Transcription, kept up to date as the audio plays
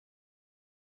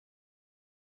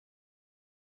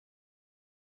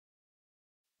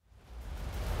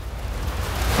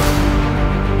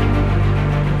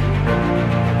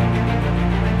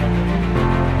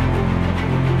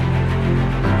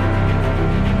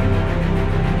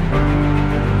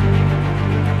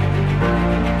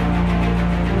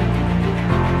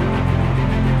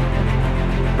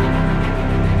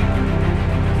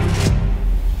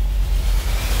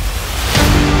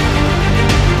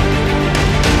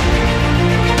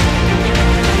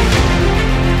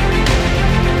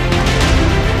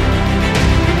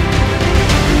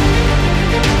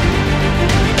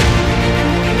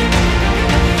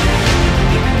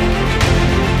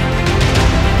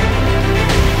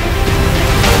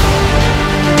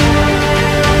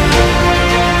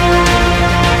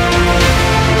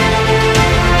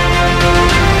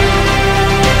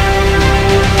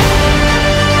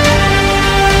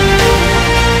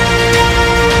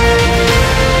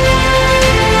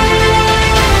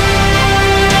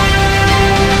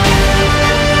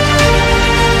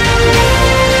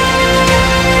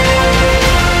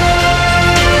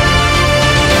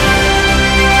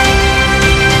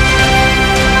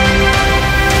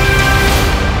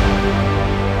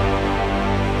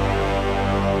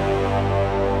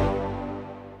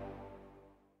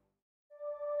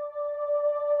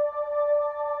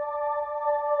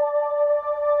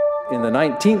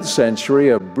19th century,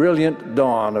 a brilliant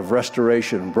dawn of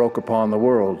restoration broke upon the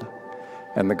world,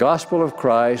 and the gospel of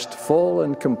Christ, full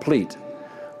and complete,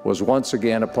 was once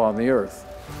again upon the earth.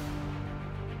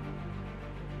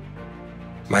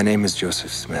 My name is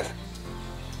Joseph Smith.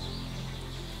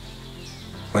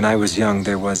 When I was young,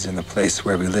 there was in the place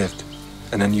where we lived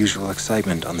an unusual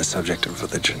excitement on the subject of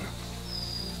religion.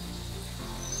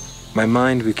 My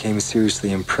mind became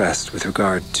seriously impressed with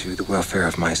regard to the welfare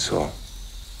of my soul.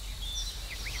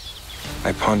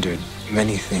 I pondered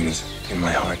many things in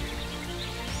my heart.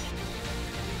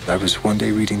 I was one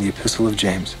day reading the Epistle of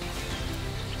James.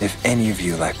 If any of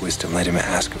you lack wisdom, let him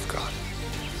ask of God,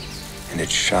 and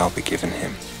it shall be given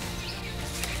him.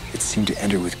 It seemed to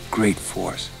enter with great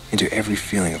force into every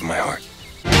feeling of my heart.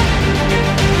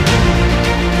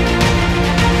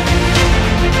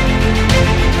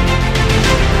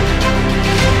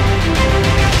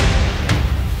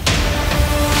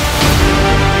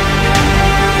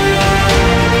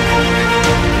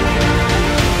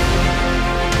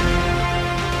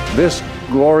 This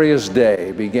glorious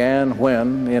day began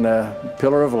when, in a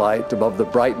pillar of light above the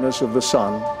brightness of the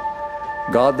sun,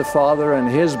 God the Father and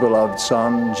his beloved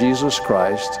Son, Jesus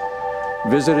Christ,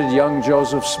 visited young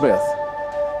Joseph Smith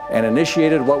and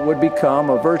initiated what would become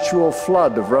a virtual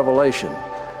flood of revelation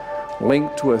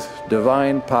linked with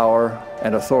divine power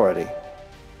and authority.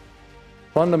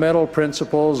 Fundamental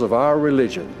principles of our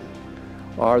religion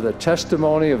are the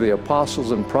testimony of the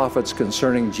apostles and prophets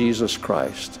concerning Jesus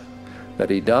Christ, that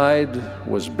he died,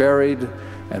 was buried,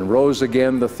 and rose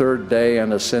again the third day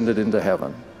and ascended into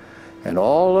heaven. And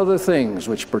all other things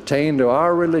which pertain to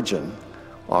our religion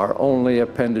are only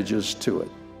appendages to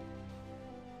it.